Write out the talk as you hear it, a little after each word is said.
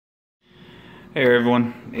Hey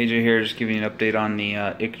everyone, AJ here, just giving you an update on the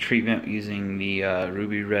ick treatment using the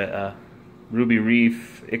Ruby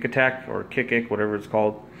Reef Ick Attack or Kick Ick, whatever it's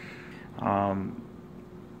called. Um,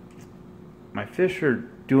 my fish are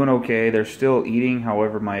doing okay. They're still eating.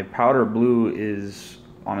 However, my powder blue is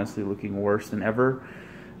honestly looking worse than ever.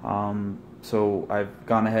 So I've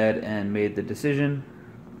gone ahead and made the decision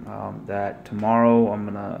that tomorrow I'm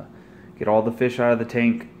gonna get all the fish out of the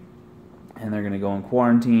tank and they're gonna go in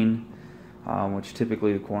quarantine. Which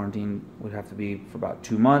typically the quarantine would have to be for about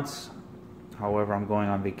 2 months. However, I'm going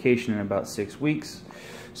on vacation in about 6 weeks.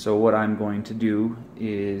 So what I'm going to do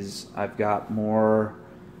is I've got more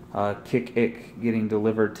Kick Ick getting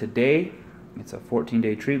delivered today. It's a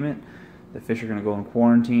 14-day treatment. The fish are going to go in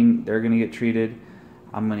quarantine. They're going to get treated.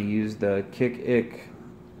 I'm going to use the Kick Ick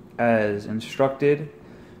as instructed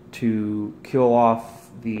to kill off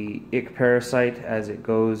the ick parasite as it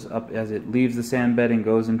goes up, as it leaves the sand bed and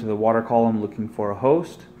goes into the water column looking for a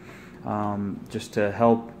host, just to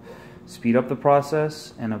help speed up the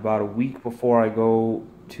process. And about a week before I go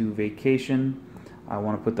to vacation, I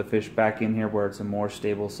want to put the fish back in here where it's a more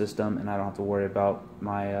stable system and I don't have to worry about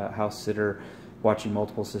my house sitter watching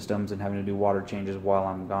multiple systems and having to do water changes while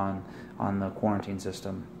I'm gone on the quarantine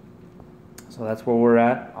system. So that's where we're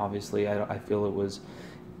at. Obviously, I feel it was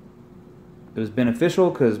beneficial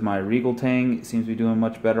because my Regal Tang seems to be doing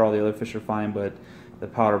much better. All the other fish are fine, but the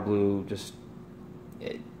powder blue just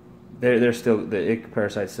they're still, the ick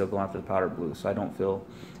parasite's still going after the powder blue. So I don't feel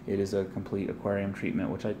it is a complete aquarium treatment,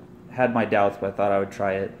 which I had my doubts, but I thought I would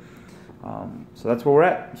try it. So that's where we're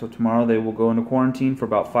at. So tomorrow they will go into quarantine for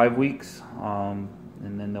about 5 weeks, and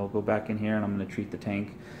then they'll go back in here, and I'm going to treat the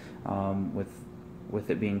tank with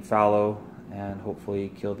it being fallow and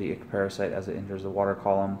hopefully kill the ick parasite as it enters the water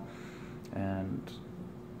column. And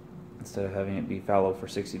instead of having it be fallow for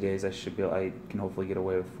 60 days, I can hopefully get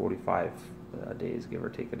away with 45 days, give or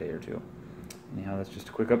take a day or two. Anyhow, that's just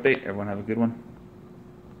a quick update. Everyone have a good one.